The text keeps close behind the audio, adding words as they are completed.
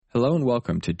Hello and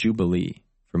welcome to Jubilee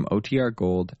from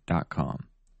OTRGold.com.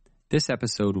 This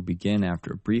episode will begin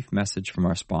after a brief message from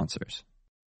our sponsors.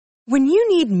 When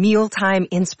you need mealtime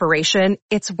inspiration,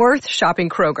 it's worth shopping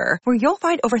Kroger, where you'll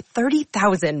find over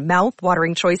 30,000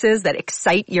 mouth-watering choices that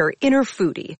excite your inner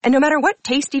foodie. And no matter what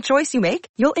tasty choice you make,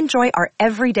 you'll enjoy our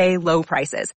everyday low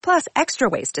prices, plus extra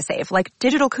ways to save, like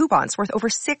digital coupons worth over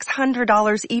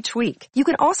 $600 each week. You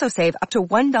can also save up to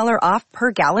 $1 off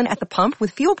per gallon at the pump with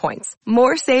fuel points.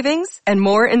 More savings and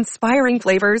more inspiring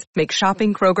flavors make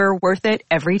shopping Kroger worth it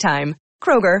every time.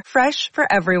 Kroger, fresh for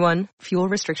everyone. Fuel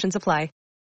restrictions apply.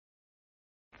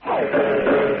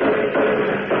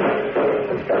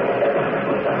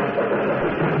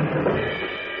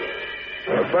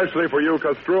 Especially for you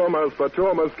Castrumas,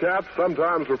 Batumas cats,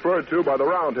 sometimes referred to by the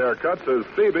round haircuts as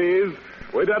CBs,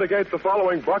 we dedicate the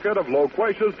following bucket of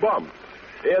loquacious bumps.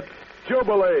 It's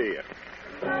Jubilee.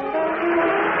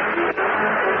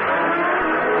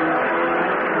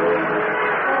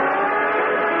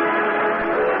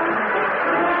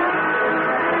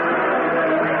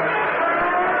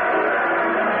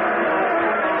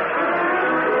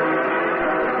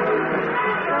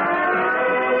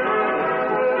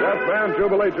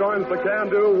 Jubilee joins the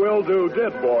can-do, will-do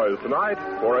Did Boys tonight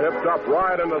for a hip-top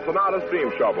ride in the Sonata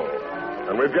Steam Shovel.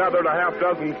 And we've gathered a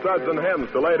half-dozen studs and hens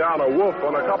to lay down a woof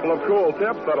on a couple of cool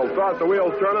tips that'll start the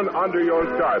wheels turning under your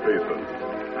sky pieces.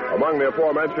 Among the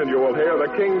aforementioned, you will hear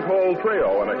the King Cole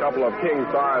Trio and a couple of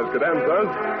king-size cadenzas,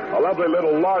 a lovely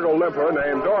little Largo limper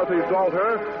named Dorothy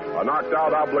Salter, a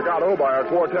knocked-out obligato by a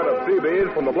quartet of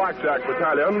CBs from the Blackjack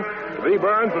Battalion, the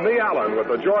Burns and the Allen with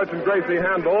the George and Gracie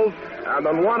handles, and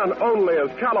the one and only is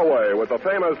Calloway with the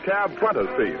famous cab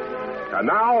frontispiece. And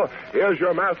now, here's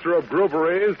your master of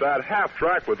grooveries, that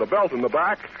half-track with the belt in the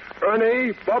back,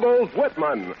 Ernie Bubbles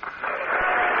Whitman.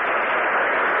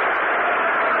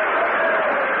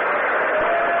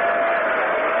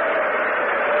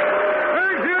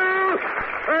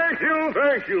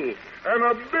 Thank you. And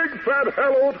a big fat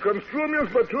hello to Construmius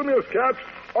Batumius cats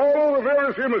all over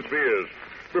various hemispheres.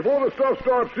 Before the stuff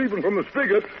starts seeping from the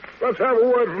spigot, let's have a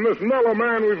word from this mellow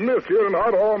man we've missed here in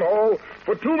Hot Horn Hall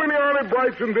for too many early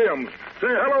brights and dims. Say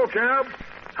hello, Cab.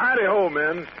 Howdy-ho,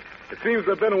 men. It seems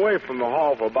I've been away from the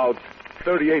hall for about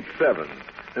 38/7.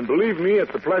 And believe me,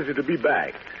 it's a pleasure to be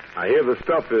back. I hear the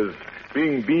stuff is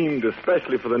being beamed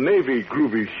especially for the Navy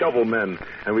groovy shovel men,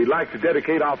 and we'd like to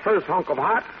dedicate our first hunk of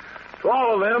hot to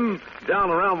all of them down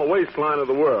around the waistline of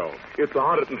the world. It's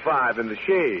 105 in the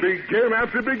shade. Begin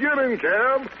at the beginning,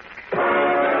 Cab.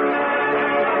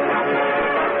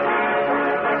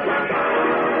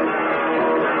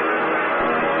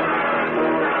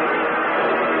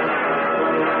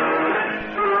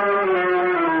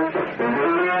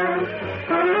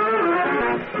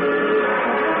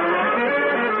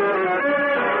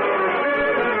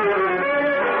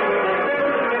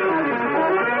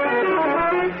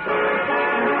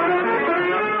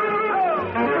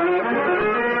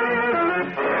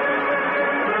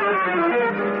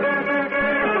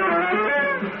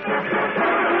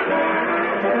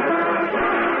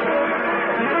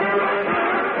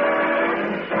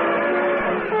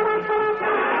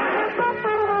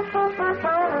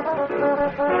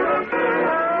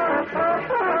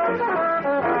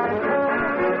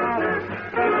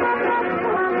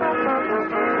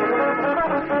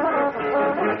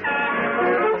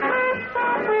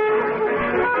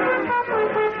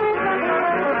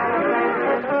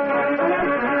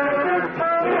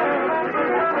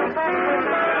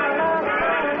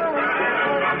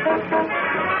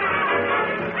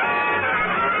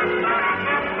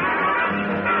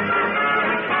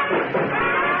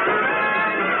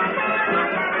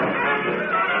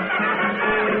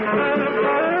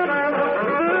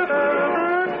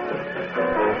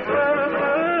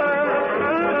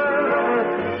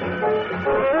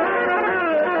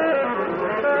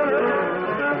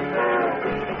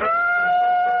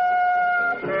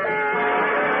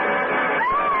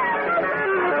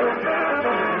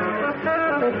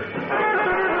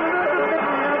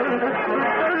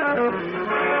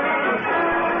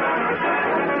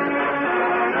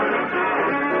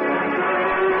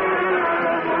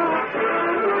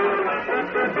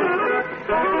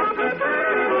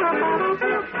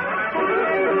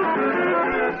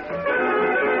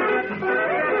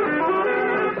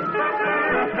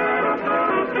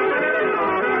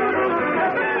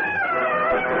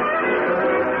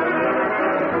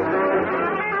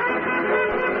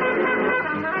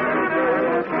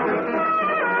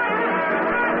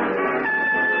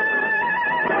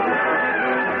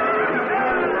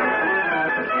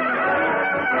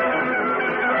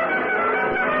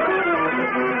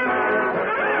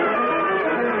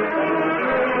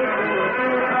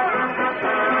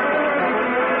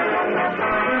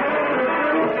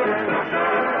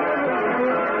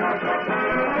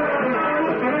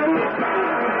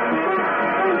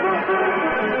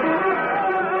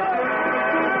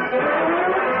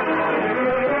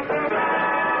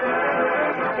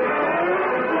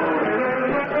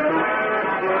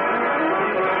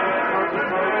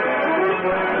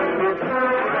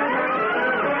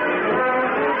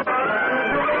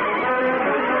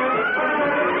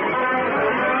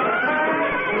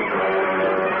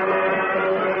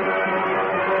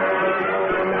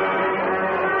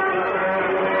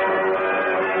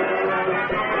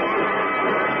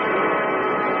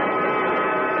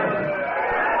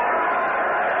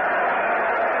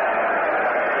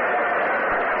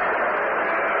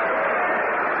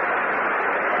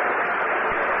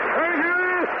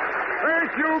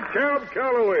 Cab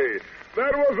Calloway.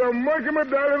 That was a monkey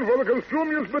medallion for the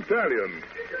Construmius Battalion.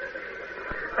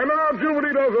 And now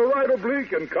Jubilee does a right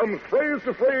oblique and comes phrase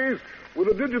to phrase with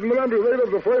a digit manipulator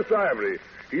of the first ivory.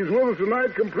 He's with us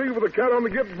tonight, complete with a cat on the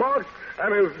gift box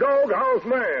and his doghouse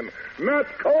man, Nat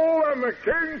Cole and the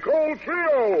King Cole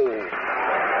Trio.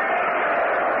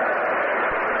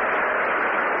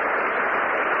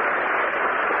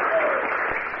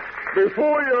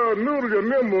 Before you noodle your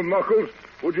nimble knuckles,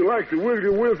 would you like to wiggle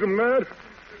your wisdom, Nat?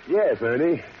 Yes,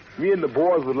 Ernie. Me and the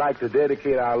boys would like to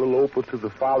dedicate our little opal to the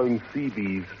following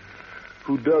Seabees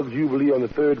who dug Jubilee on the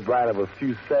third bright of a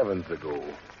few sevens ago.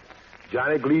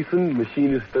 Johnny Gleason,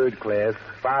 machinist third class,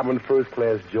 fireman first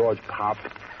class George Pop,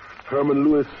 Herman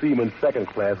Lewis, seaman second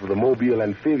class with the Mobile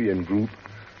Amphibian Group,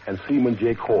 and Seaman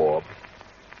J. Korb.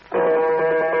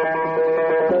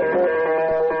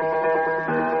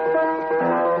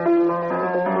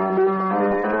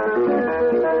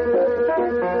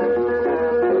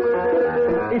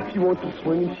 If you want to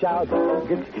swing and shout,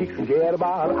 get the kicks and get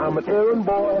about, I'm an errand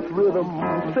boy for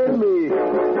rhythm. Send me.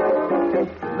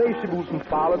 Lace your boots and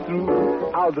follow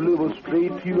through. I'll deliver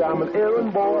straight to you. I'm an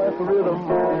errand boy for rhythm.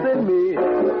 Send me.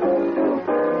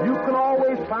 You can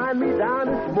always find me down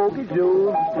in Smoky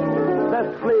Joe's.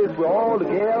 That's the place where all the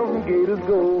gals and gators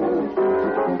go.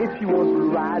 If you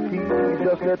want variety,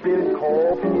 just let me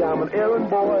call me. I'm an errand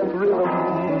boy for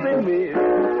rhythm. Send me.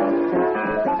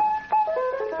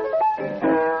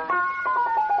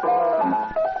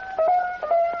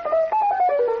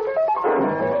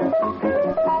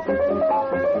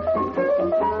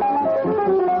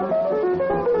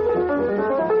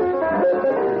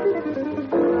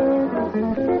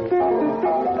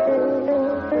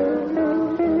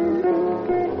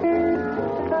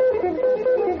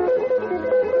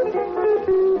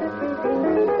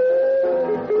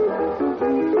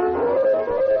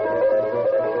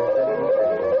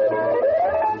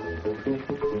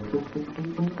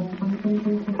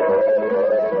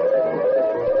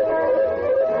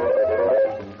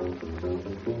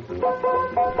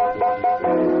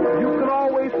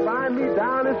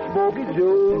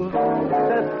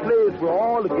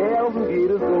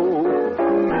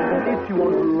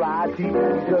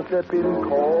 Just step in and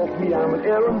call me. I'm an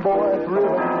errand boy for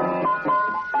rhythm.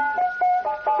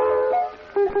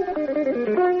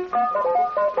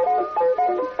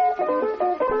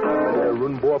 I'm an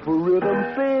errand boy for rhythm.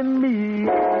 Send me.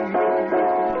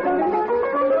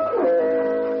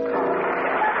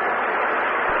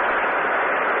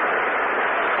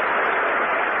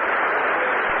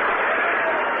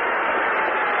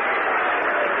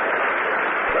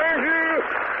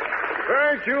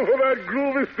 Thank you for that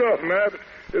groovy stuff, Matt.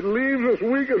 It leaves us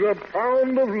weak as a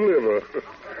pound of liver.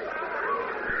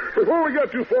 Before we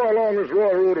get too far along this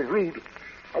royal road of route,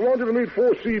 I want you to meet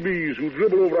four Seabees who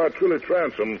dribble over our Trilly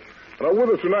transom and are with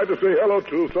us tonight to say hello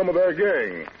to some of their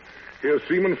gang. Here's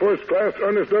Seaman First Class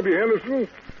Ernest W. Henderson,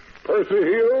 Percy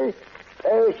Hill,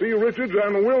 Paul C. Richards,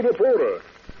 and Wilbur Porter.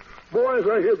 Boys,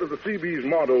 I hear that the Seabees'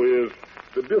 motto is,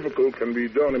 the difficult can be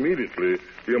done immediately,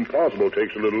 the impossible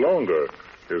takes a little longer.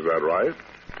 Is that right?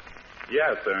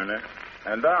 Yes, Ernie.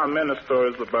 And there are many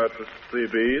stories about the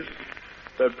Seabees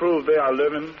that prove they are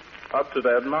living up to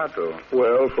that motto.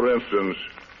 Well, for instance?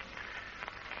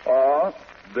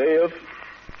 They have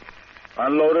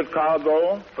unloaded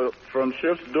cargo from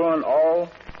ships during all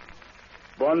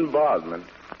bombardment.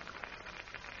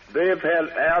 They have had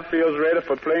airfields ready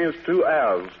for planes 2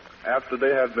 hours after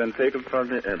they have been taken from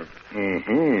the enemy.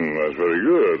 That's very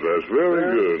good. That's very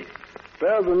good.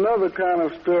 There's another kind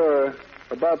of story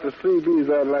about the Seabees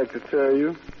I'd like to tell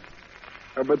you.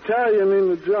 A battalion in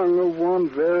the jungle one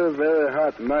very, very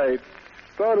hot night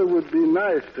thought it would be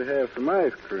nice to have some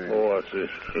ice cream. Oh, I see.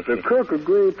 The cook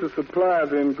agreed to supply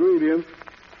the ingredients,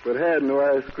 but had no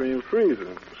ice cream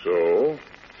freezer. So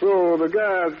the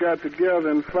guys got together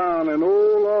and found an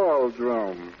old oil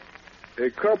drum,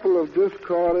 a couple of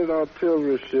discarded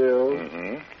artillery shells,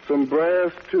 some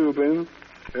brass tubing,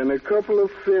 and a couple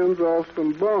of fins off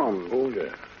some bombs. Oh,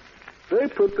 yeah. They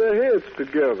put their heads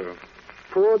together,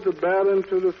 poured the batter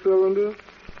into the cylinder,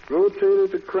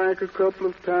 rotated the crank a couple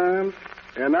of times,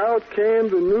 and out came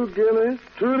the New Guinea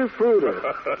Tutti Frutti.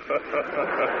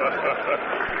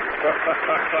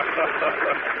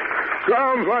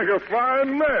 Sounds like a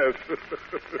fine mess.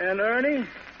 And Ernie,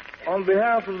 on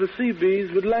behalf of the Seabees,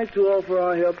 we'd like to offer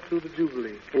our help to the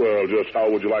Jubilee. Well, just how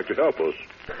would you like to help us?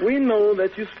 We know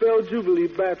that you spell Jubilee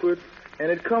backwards,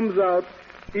 and it comes out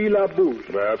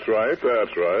Elabouche. That's right.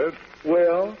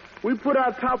 Well, we put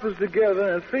our toppers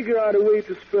together and figure out a way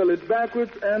to spell it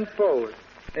backwards and forward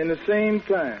in the same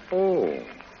time. Oh.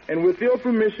 And with your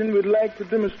permission, we'd like to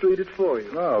demonstrate it for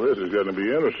you. Now, this is going to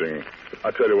be interesting.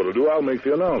 I tell you what to do. I'll make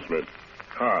the announcement.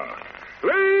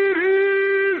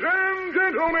 Ladies and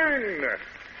gentlemen,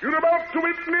 you're about to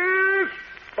witness,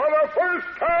 for the first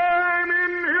time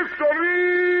in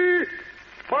history,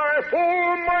 by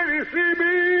 4 mighty sea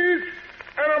beasts,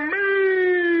 an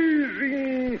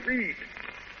amazing feat.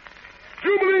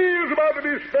 Jubilee is about to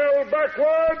be spelled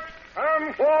backwards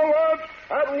and forwards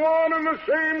at one and the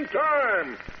same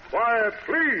time. Quiet,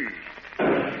 please.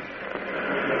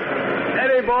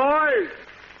 Ready, boys?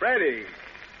 Ready.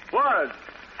 1,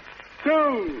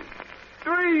 2,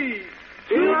 3.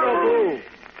 Peekaboo.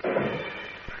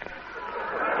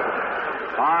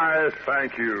 I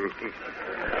thank you.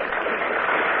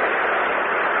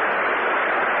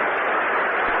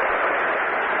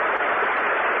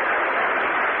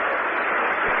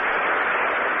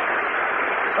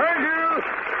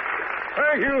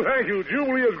 Thank you.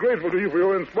 Jubilee is grateful to you for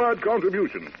your inspired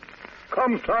contribution.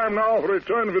 Comes time now for a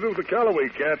return visit with the Calloway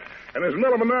cat and his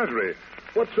mellow menagerie.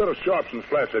 What set of sharps and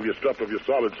flats have you stuffed up your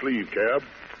solid sleeve, Cab?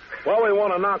 Well, we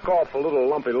want to knock off a little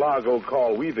lumpy largo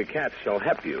called We the Cat Shall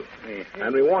Help You. Mm-hmm.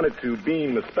 And we wanted to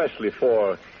beam especially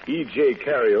for E.J.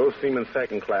 Cario, Seaman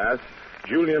Second Class,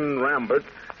 Julian Rambert,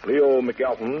 Leo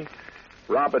McElton,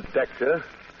 Robert Dexter,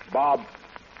 Bob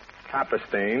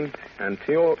Happerstein, and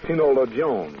Tinola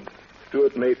Jones,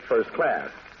 Stewart Mate First Class.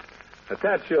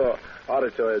 Attach your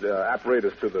auditory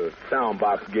apparatus to the sound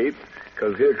box gate,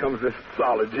 because here comes this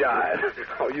solid jive.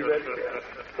 Are you ready?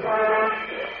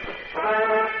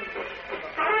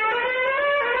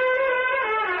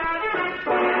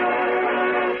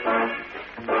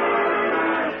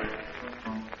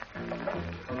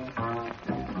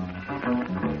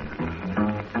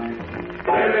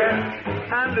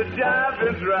 And the jive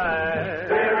is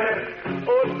right.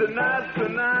 Oh, tonight.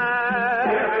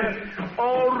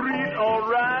 All read, all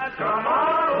right. Come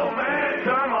on, old man,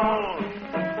 come on.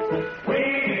 We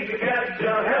the cat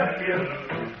shall help you.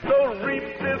 So reap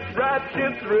this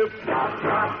righteous rip.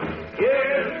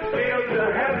 Yes, we'll to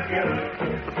help you.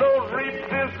 So reap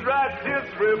this righteous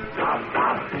rip.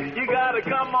 You gotta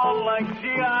come on like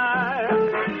G.I.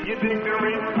 You dig the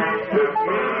reap with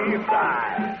me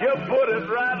side. You put it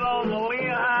right on the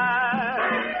Lehigh.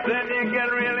 Then you can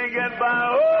really get by.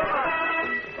 Oh,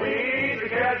 we the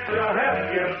cat shall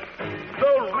help you. So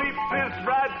reap this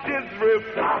righteous rip.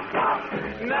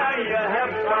 Now you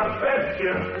have to bet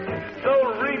you. So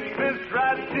reap this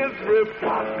righteous rip.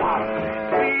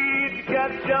 We the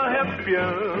cat shall help you.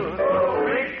 So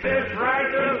reap this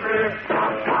righteous rip.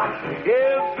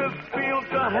 Here's this field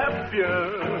to help you.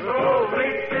 So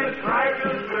reap this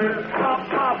righteous rip.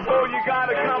 Oh, you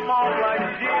gotta come on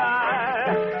like G.I.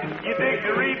 You dig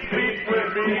the repeat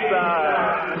with me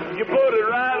side. You put it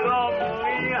right on the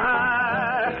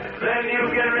Lehigh. Then you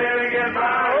can really get by.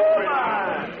 Oh,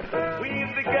 my. We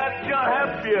the cat shall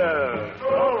help you.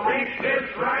 So reach this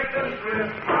righteous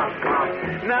rip.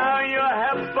 Now you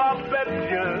help, I'll bet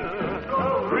you. So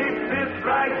reach this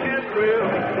righteous rip.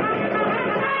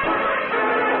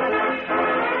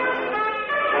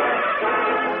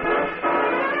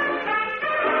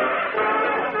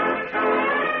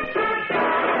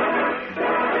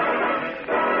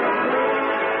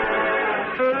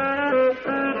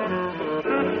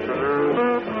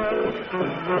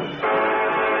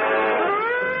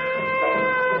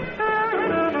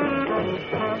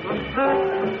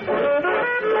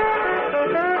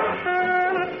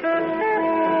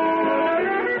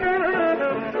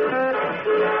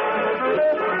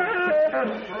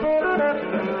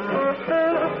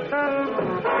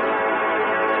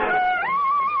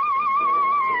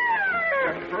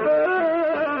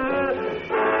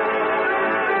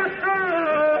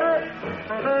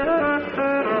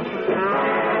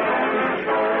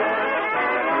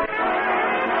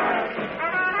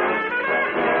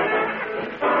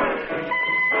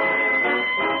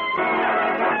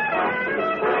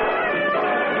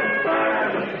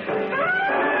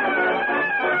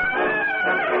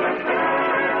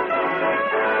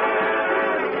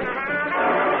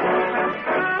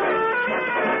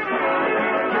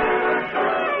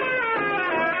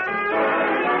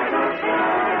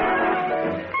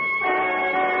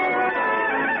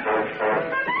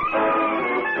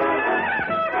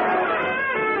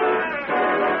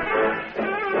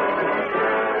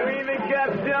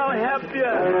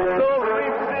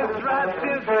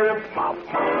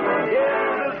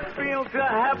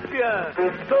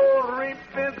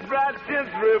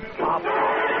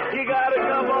 You gotta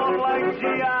come on like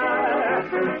G.I.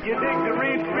 You dig the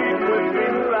retreat with me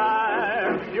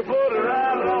live. You put it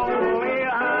right on the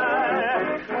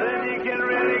Lehigh. Then you can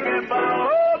really get by.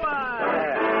 Oh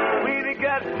my, we the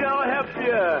cat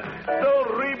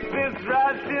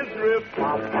rip.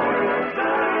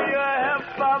 Your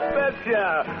help, I betcha.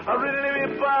 I really be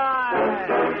fine.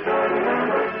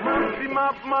 Mopsy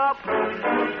mop mop.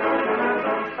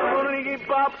 Only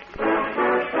pop.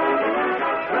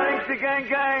 Thanks to gang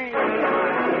gang.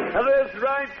 This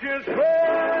righteous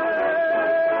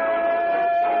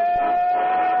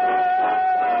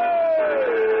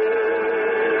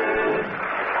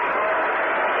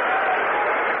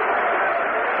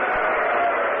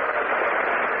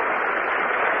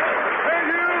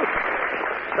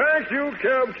Thank you,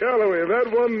 Cab Calloway.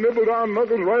 That one nibbled our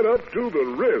knuckles right up to the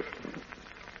wrist.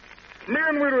 Me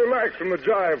and we relax from the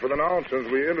jive for the nonsense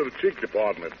we enter the cheek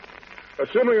department.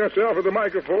 Assembling herself at the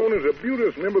microphone is a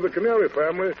beauteous member of the Canary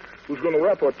family who's going to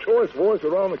wrap her choice voice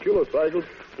around the killer cycles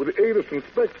with the aid of some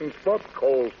specks and spots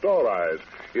called star eyes.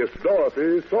 It's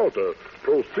Dorothy Salter.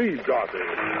 Proceed, Dorothy.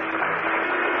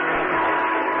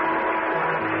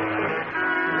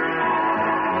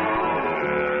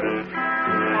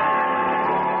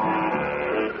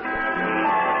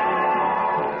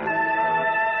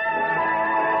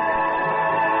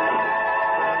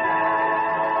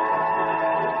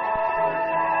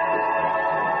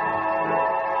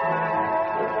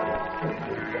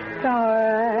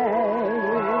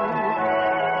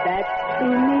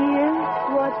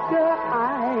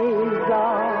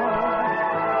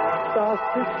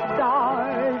 The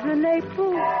stars in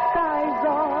April skies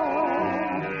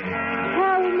are.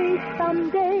 Tell me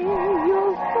someday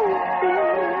you'll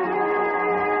fulfill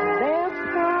their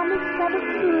promise of a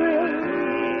thrill.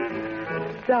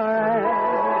 Stars,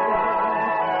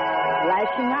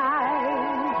 flashing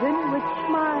eyes in which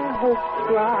my hopes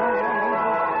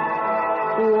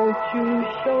rise. Won't you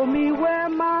show me where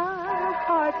my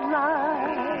heart lies?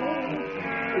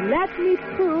 Let me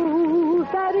prove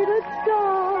that it adores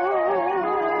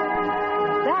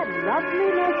that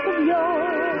loveliness of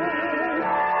yours.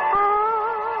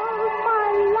 All my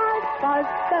life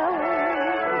I've felt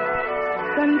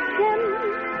content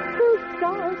to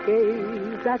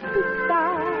stargaze at the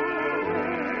sky.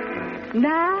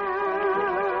 Now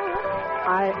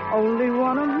I only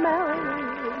want to melt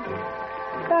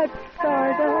that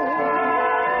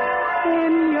stardust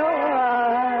in your eyes.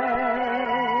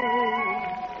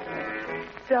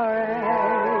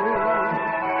 Starlight,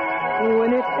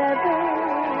 when it ever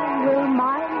will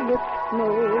my lips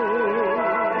know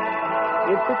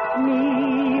if it's me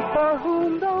for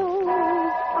whom those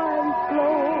eyes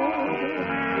flow?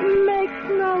 Makes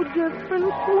no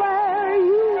difference where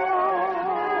you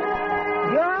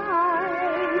are. Your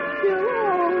eyes still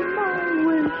hold my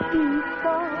wishing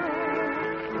star.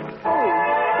 Oh,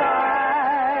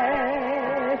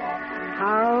 sky,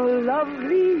 how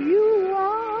lovely you are.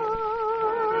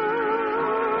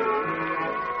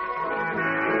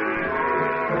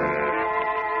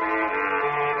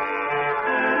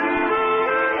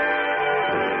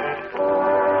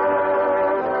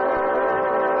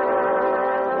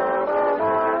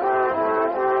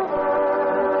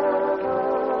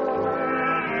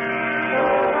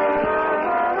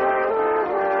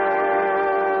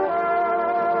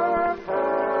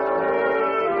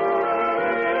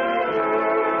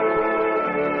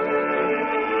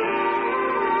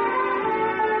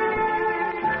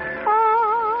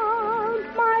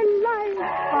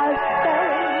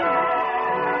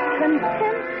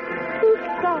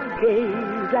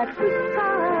 Gaze at the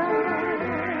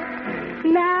sky.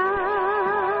 Now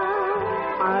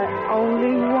I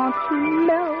only want to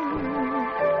melt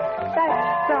that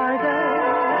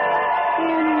stardust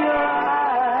in your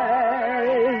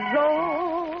eyes.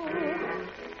 Oh,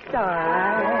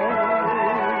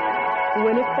 starlight,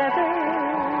 when it ever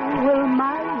will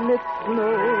my lips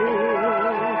know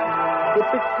if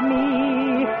it's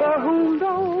me for whom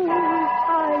those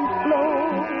eyes flow?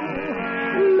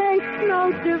 Makes no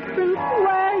difference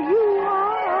where you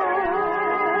are.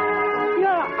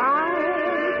 Your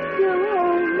eyes still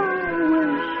hold my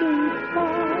wishing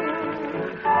star.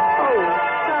 Oh,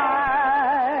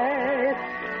 sky,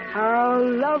 how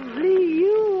lovely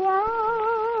you are.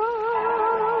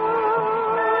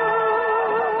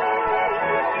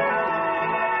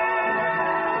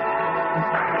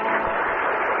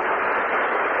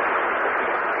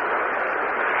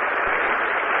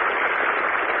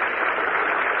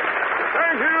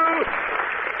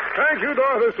 Thank you,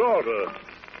 Dorothy Salter.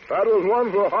 That was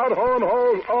one for Hot Horn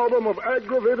Hall's album of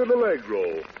Aggravated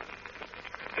Allegro.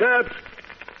 Cats,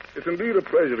 it's indeed a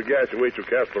pleasure to gashuate your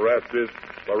Casparastis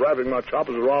by wrapping my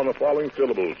choppers around the following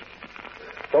syllables.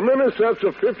 For many sets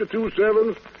of 52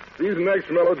 sevens, these next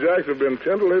mellow jacks have been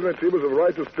tender-laden tubers of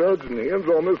righteous studs and hens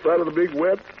on this side of the big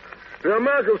wet. They're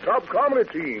America's top comedy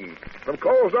team, and have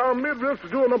caused our midriffs to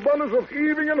do an abundance of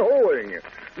heaving and hoeing.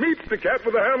 Meet the cat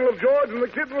with the handle of George and the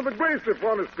kitten with the Gracie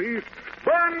frontispiece,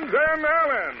 Burns and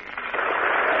Allen.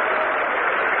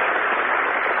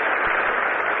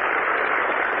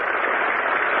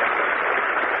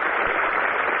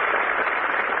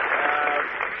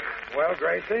 Well,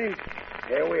 Gracie,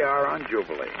 here we are on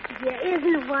Jubilee. Yeah,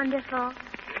 isn't it wonderful?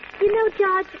 You know,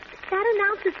 George, that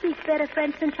announcer speaks better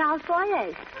French than Charles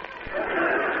Boyer.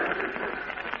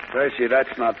 Gracie,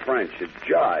 that's not French. It's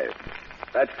jive.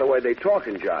 That's the way they talk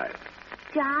in jive.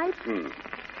 Jive?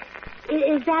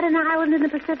 Is that an island in the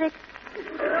Pacific?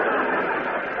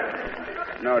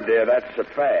 No, dear, that's a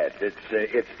fad.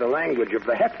 It's the language of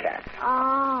the hep cat.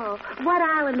 Oh, what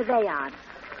island are they on?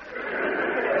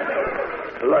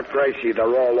 Look, Gracie, they're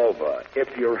all over.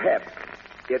 If you're hep,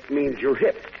 it means you're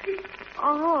hip.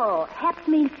 Oh, hep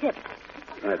means hip.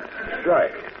 That's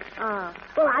right. Oh,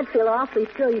 well, I'd feel awfully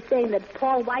silly saying that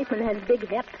Paul Whiteman has big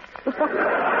hips.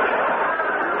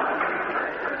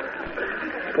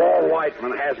 Paul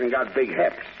Whiteman hasn't got big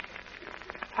hips.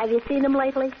 Have you seen him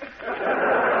lately?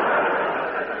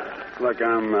 Look,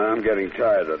 I'm getting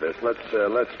tired of this.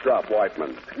 Let's drop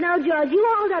Whiteman. No, George, you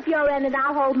hold up your end and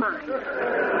I'll hold mine.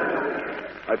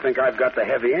 I think I've got the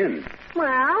heavy end. Well,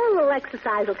 a little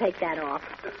exercise will take that off.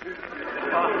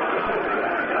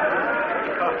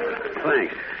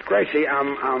 Thanks. Gracie,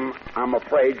 I'm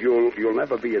afraid you'll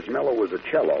never be as mellow as a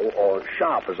cello or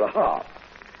sharp as a harp.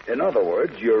 In other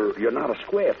words, you're not a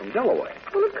square from Delaware.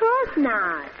 Well, of course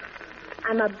not.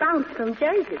 I'm a bounce from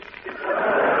Jersey.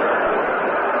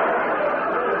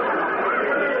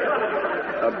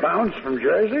 A bounce from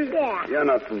Jersey? Yeah. You're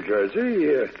not from Jersey.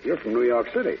 You're from New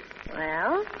York City.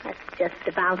 Well, that's just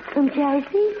a bounce from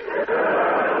Jersey.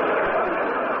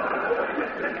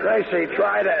 Gracie,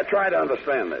 try to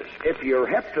understand this. If you're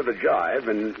hep to the jive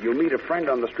and you meet a friend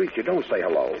on the street, you don't say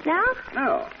hello. No?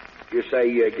 No. You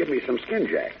say, give me some skin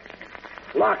jack.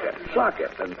 Lock it, sock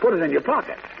it, and put it in your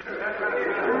pocket.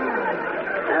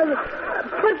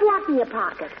 Put what in your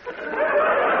pocket?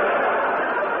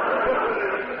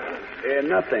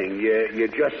 Nothing. You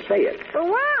just say it.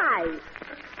 Why?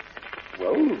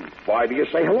 Well, why do you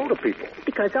say hello to people?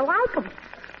 Because I like them.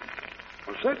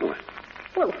 Well, certainly.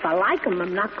 Well, if I like them,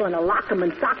 I'm not going to lock them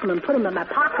and sock them and put them in my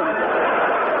pocket.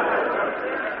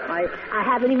 I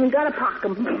haven't even got to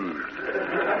pocket them.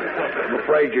 I'm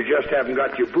afraid you just haven't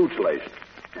got your boots laced.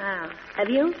 Oh, have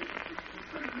you?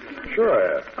 Sure I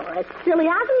have. Oh, that's silly.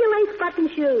 How can you lace button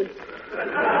shoes?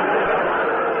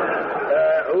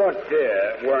 Look,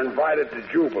 dear, we're invited to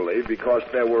Jubilee because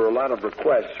there were a lot of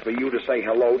requests for you to say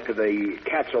hello to the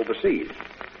cats overseas.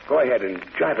 Go ahead and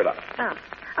jive it up. Oh,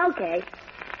 okay.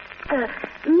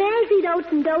 Mares eat oats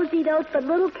and does eat oats, but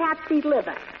little cats eat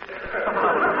liver.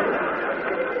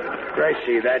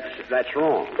 Gracie, that's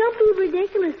wrong. Don't be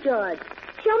ridiculous, George.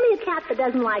 Show me a cat that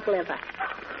doesn't like liver.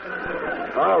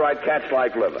 All right, cats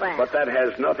like liver. Well. But that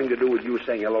has nothing to do with you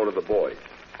saying hello to the boys.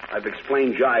 I've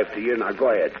explained jive to you. Now go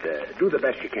ahead. Do the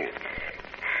best you can.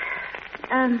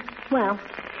 Well,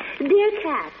 dear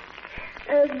cat,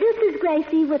 this is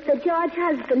Gracie with the George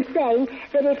husband saying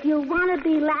that if you want to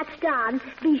be latched on,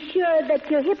 be sure that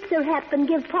your hips are hep and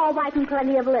give Paul Whiteman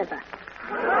plenty of liver.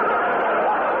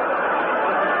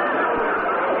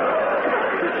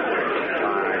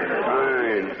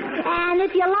 And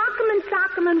if you lock them and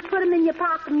sock them and put them in your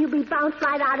pocket, you'll be bounced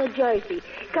right out of Jersey.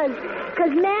 Because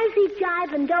mares eat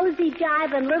jive and does eat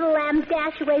jive and little lambs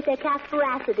dash away their cat's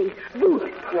voracities.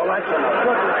 Boot. Well, that's enough.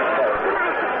 Good night, folks.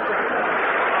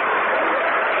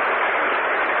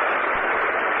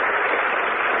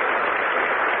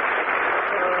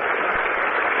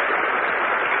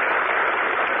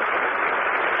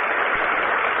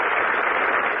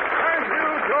 Thank you,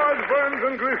 George Burns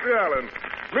and Gracie Allen.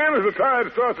 Men, as the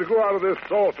tide starts to go out of this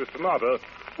salty sonata,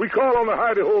 we call on the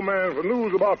hidey-ho man for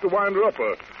news about the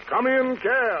winder-upper. Come in,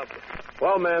 cab.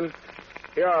 Well, men,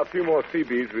 here are a few more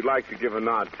Seabees we'd like to give a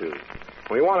nod to.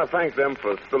 We want to thank them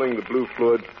for spilling the blue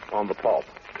fluid on the pulp.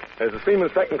 There's a seaman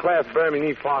second class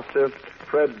Birmingham E. Foster,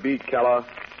 Fred B. Keller,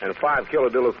 and 5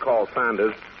 kilodillers called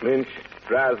Sanders, Lynch,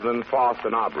 Draslin, Foss,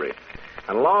 and Aubrey.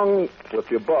 And along with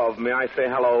the above, may I say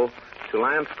hello to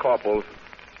Lance Corporals,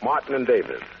 Martin and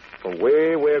Davis, from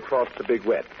way, way across the Big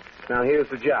Wet. Now here's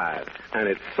the jive, and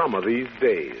it's summer these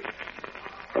days.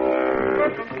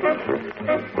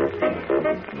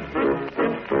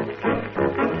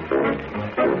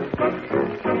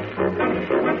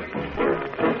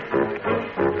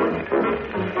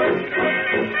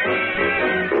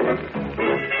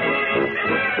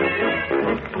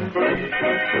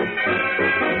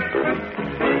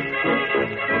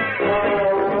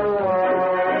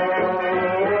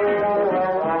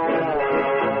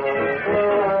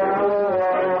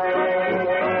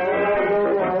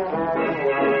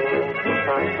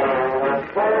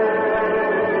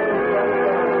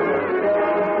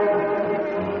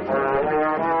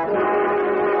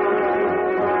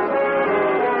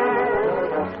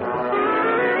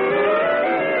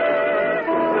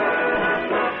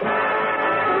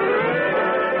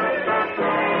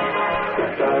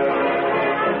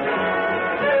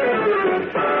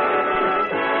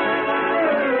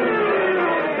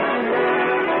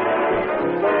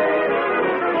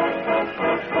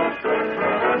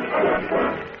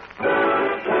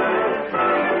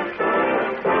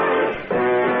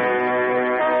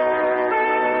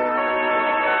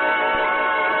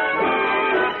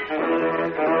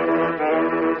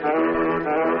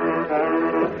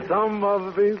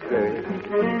 of these days,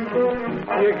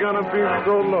 you're gonna be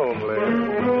so lonely.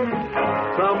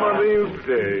 Some of these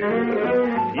days,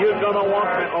 you're gonna want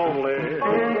me only.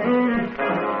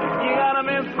 You gotta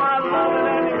miss my loving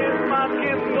and you miss my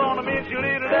kissing. Gonna miss your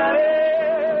little daddy.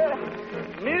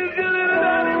 Miss your little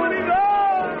daddy when he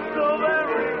goes so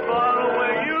very far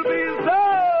away. You'll be so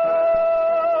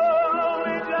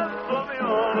lonely just for me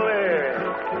only.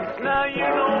 Now you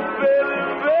know, baby,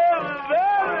 baby,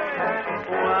 baby,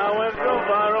 I went so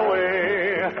far away.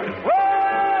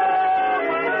 Well,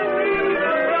 when the grieving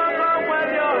comes up, when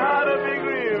your heart will be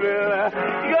grieving,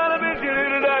 you gotta miss your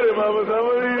little daddy, mama, some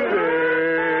of these days.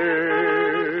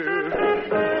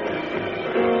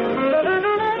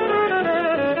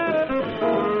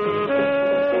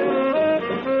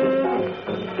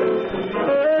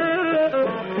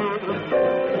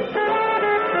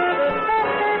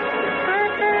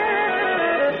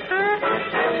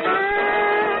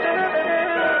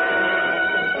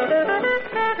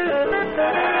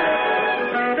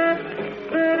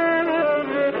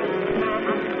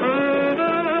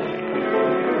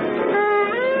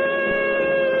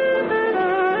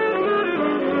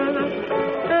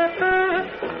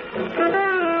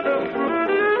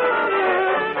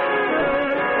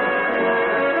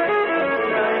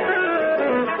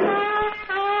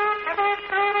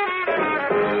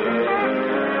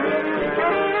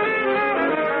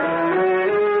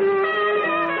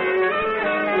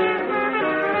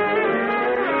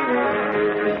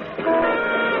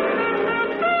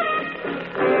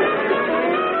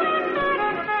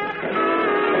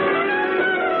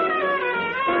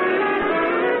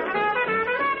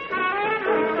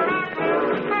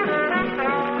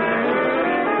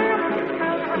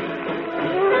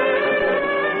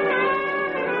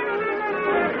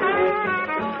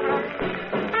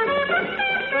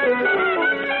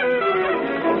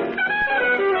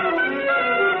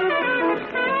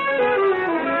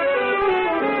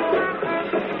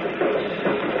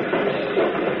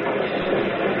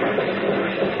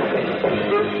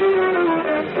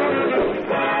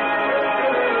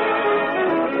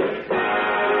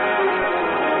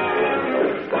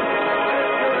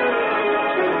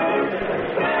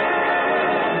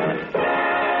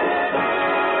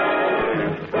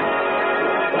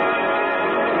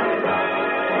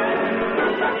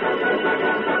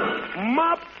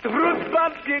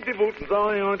 die Wuten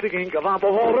sein und die Ginker war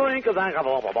behoorlijk gesagt,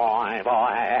 boy, boy.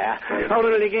 How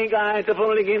do the Ginker I to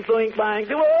fully get so ink back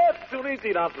the what to reach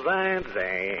it up to say.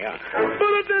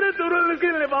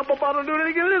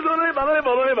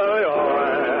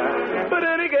 But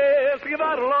any guess, give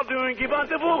out a lot doing, give out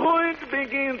the point,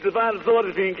 begin to find the sort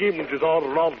of thing, keep just all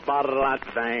around by the right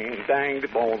dang, the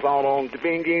bones all on the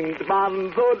thinking, the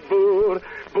bottom sort of food,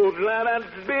 land and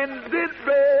spin, this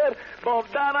bread, bob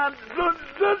down and good,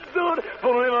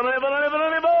 forever.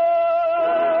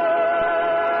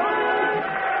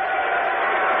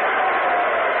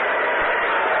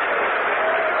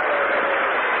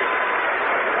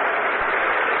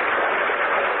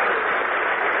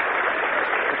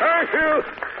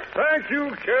 Thank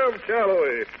you, Cab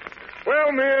Calloway.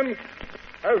 Well, men,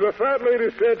 as the fat lady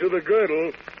said to the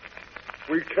girdle,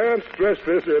 we can't stress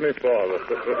this any farther.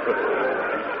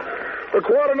 The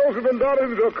quaternos have been down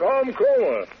into a calm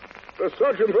coma. The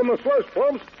suction from the slush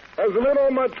pumps has the men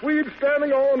on my tweed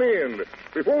standing on end.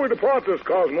 Before we depart this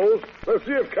cosmos, let's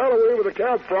see if Calloway with the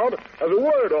cab front has a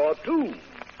word or two.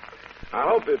 I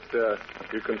hope that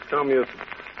you can tell me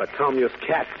us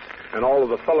cats and all of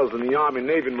the fellows in the Army,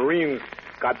 Navy, and Marines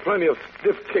got plenty of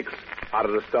stiff kicks out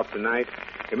of the stuff tonight.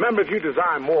 Remember, if you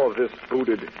desire more of this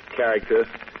booted character,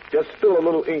 just spill a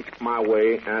little ink my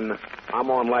way, and I'm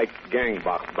on like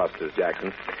gangbusters,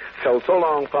 Jackson. So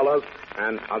long, fellas,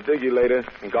 and I'll dig you later,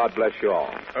 and God bless you all.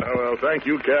 Well, thank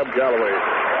you, Cab Calloway.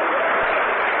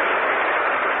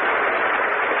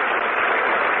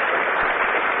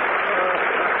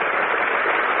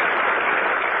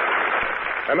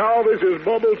 And now this is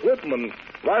Bubbles Whitman,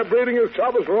 vibrating his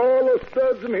choppers for all the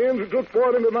studs and hens who took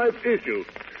part in tonight's issue.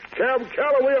 Cab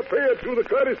Calloway appeared through the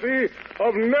courtesy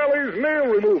of Nellie's Nail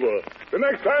Remover. The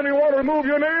next time you want to remove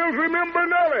your nails, remember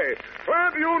Nellie.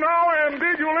 Plant you now and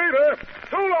dig you later.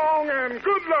 So long and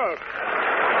good luck.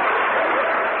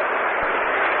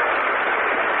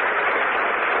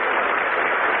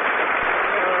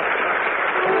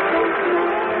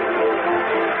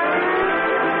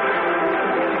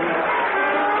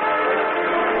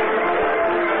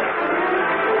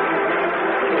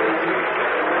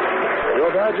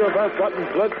 Your badge of best gotten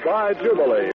blitzed by Jubilee.